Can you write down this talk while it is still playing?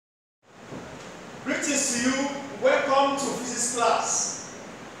Greetings to you. Welcome to physics class.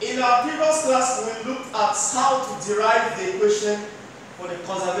 In our previous class, we looked at how to derive the equation for the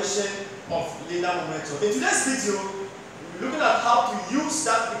conservation of linear momentum. In today's video, we're looking at how to use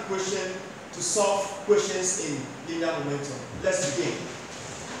that equation to solve questions in linear momentum. Let's begin.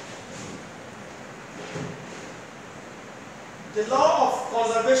 The law of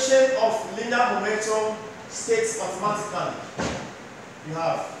conservation of linear momentum states mathematically. You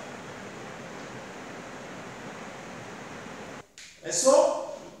have. And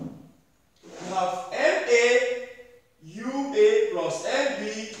so, we have M1U1 plus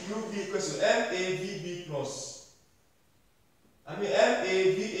M2V2 equals to M1V1 plus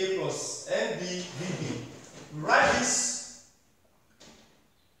M1V1 plus M2V2. We write this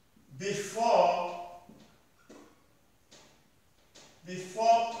before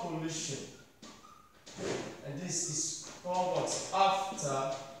collision, and this is called what?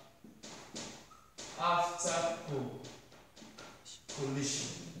 After collision.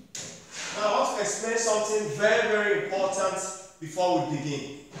 Now I want to explain something very, very important before we begin.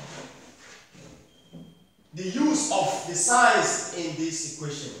 The use of the signs in this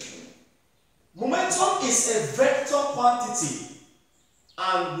equation. Momentum is a vector quantity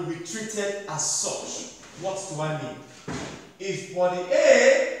and will be treated as such. What do I mean? If body A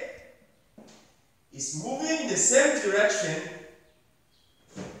is moving in the same direction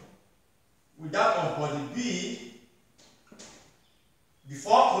with that of body B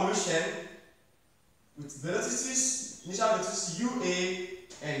before collision with velocities, initial velocities UA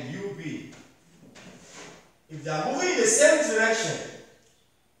and UB. If they are moving in the same direction,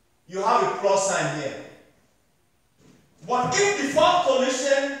 you have a plus sign here. But if before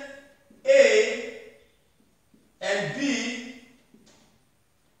collision A and B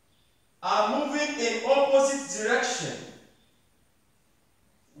are moving in opposite direction,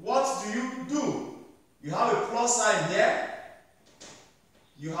 what do? You have a plus sign here.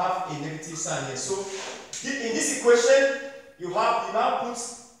 You have a negative sign here. So in this equation, you now put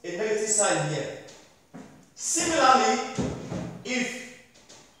a negative sign here. Similarly, if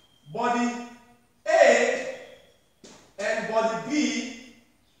body A and body B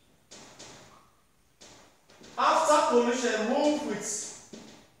after collision move with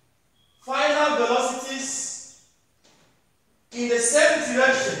final velocities in the same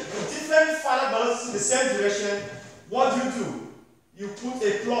direction, with different final velocities in the same direction, what do? You put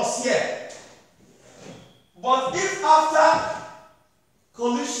a plus here. But if after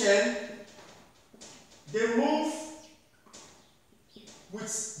collision they move with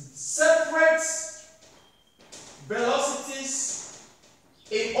separate velocities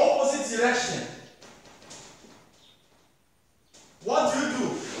in opposite direction, what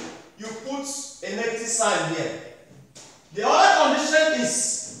do? You put a negative sign here. The other condition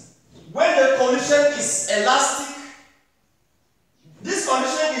is when the collision is elastic. This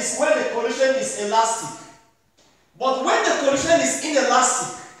condition is when the collision is elastic. But when the collision is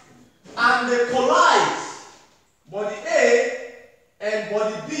inelastic and they collide, body A and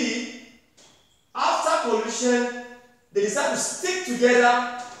body B, after collision, they decide to stick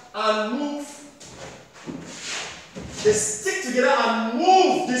together and move. They stick together and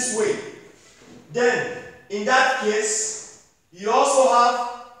move this way. Then, in that case, you also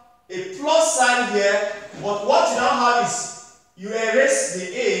have a plus sign here, but what you now have is you erase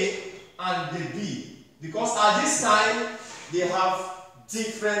the A and the B, because at this time they have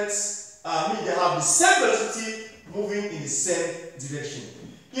different, they have the same velocity moving in the same direction.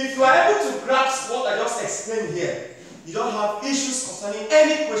 If you are able to grasp what I just explained here, you don't have issues concerning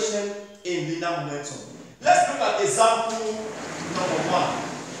any question in linear momentum. Let's look at example number 1.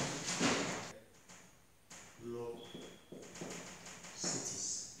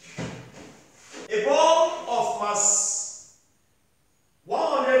 A ball of mass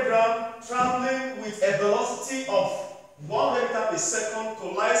 100 grams traveling with a velocity of 100 meters per second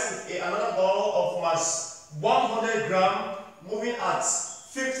collides with another ball of mass 100 grams moving at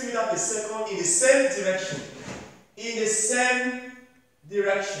 50 meters per second in the same direction. In the same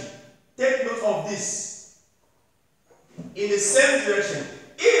direction. Take note of this. In the same direction.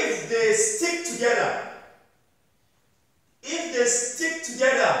 If they stick together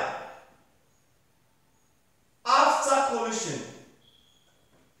after collision,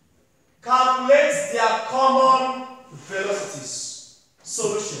 calculate their common velocities.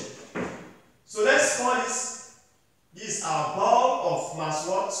 Solution. So let's call this is our ball of mass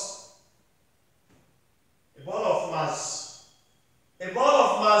what? A ball of mass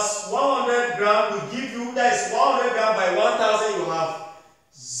 100 grams will give you, that is 100 grams by 1000, you have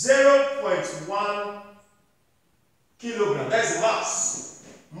 0.1 kilogram. That is mass.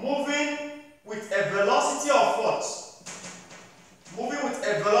 Moving with a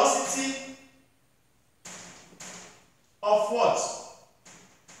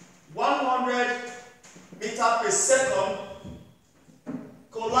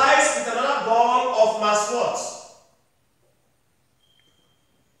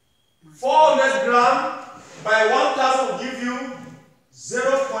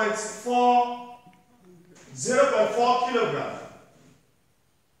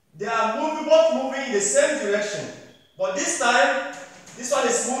both moving in the same direction, but this time, this one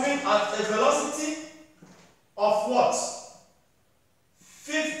is moving at a velocity of what?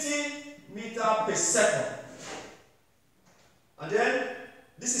 50 meters per second. And then,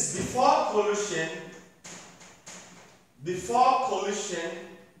 this is before collision. Before collision.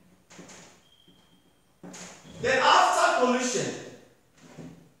 Then after collision,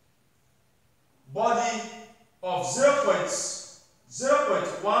 body of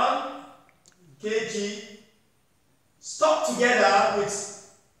 0.1 kg stuck together with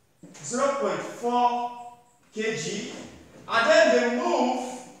 0.4 kg, and then they move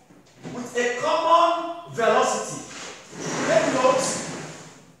with a common velocity. Take note,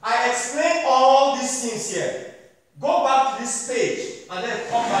 I explained all these things here. Go back to this page and then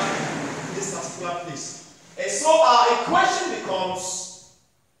come back to this particular place. And so our equation becomes,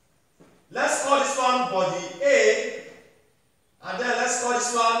 let's call this one body A, and then let's call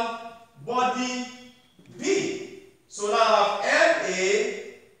this one body B. So now I have MA,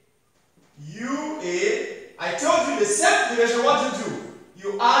 UA. I told you the same direction. What you do?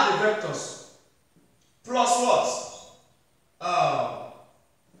 You add the vectors. Plus what?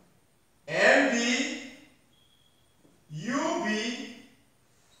 MB, UB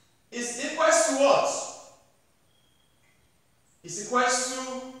is equals to what? Is equals to,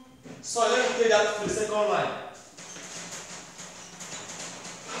 so let me take that to the second line.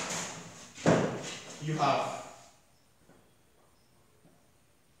 You have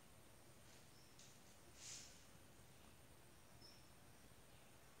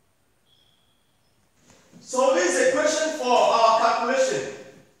so this is a question for our calculation.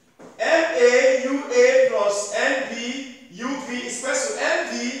 MAUA plus MBUB is equal to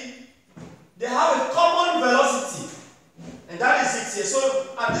MV. They have a common velocity, and that is it here. So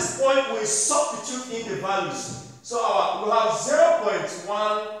at this point, we substitute in the values. So we have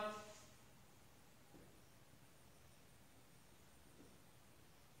 0.1.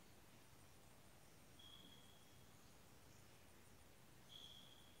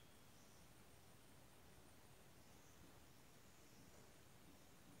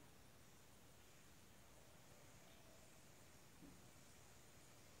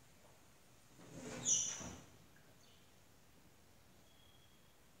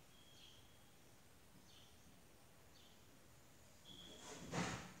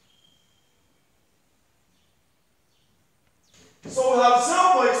 So we have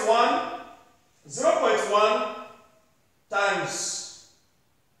 0.1 times,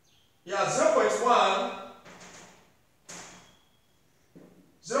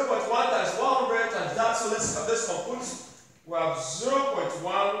 0.1 times 100 times that. So let's compute. We have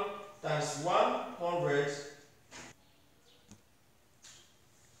 0.1 times 100,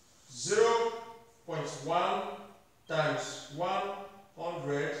 0.1 times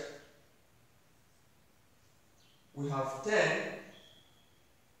 100. We have 10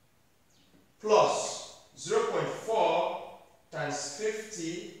 plus 0.4 times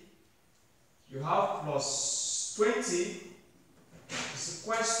 50, you have plus 20 is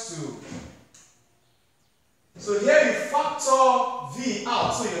equals to, so here you factor V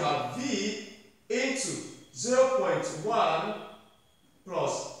out, so you have V into 0.1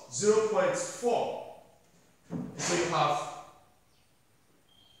 plus 0.4, so you have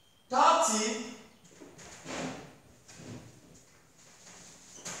 30.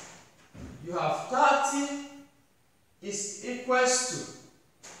 You have 30 is equals to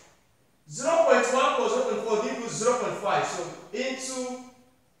 0.1 plus 0.4 equals 0.5. So into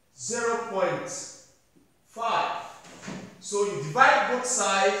 0.5. So you divide both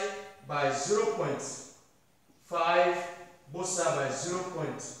sides by 0.5, both sides by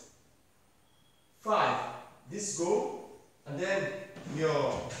 0.5. This go, and then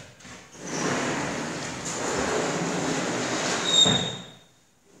your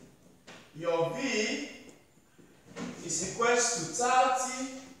V is equals to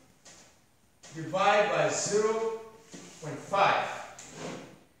 30 divided by 0.5.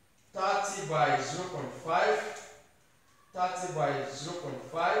 30 by 0.5. 30 by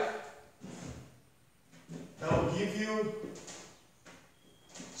 0.5. That will give you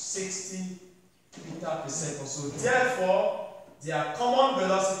 60 meters per second. So therefore, their common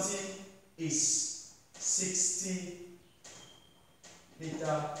velocity is 60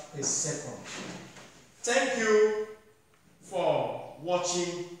 meters per second. Thank you for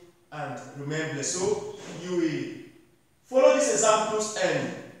watching, and remember, so you will follow these examples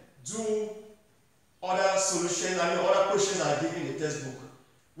and do other solutions, other questions that are given in the textbook.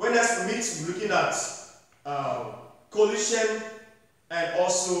 When next we meet, we're looking at collision and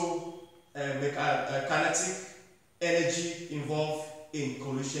also kinetic energy involved in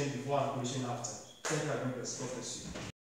collision before and collision after. Thank you, God bless you.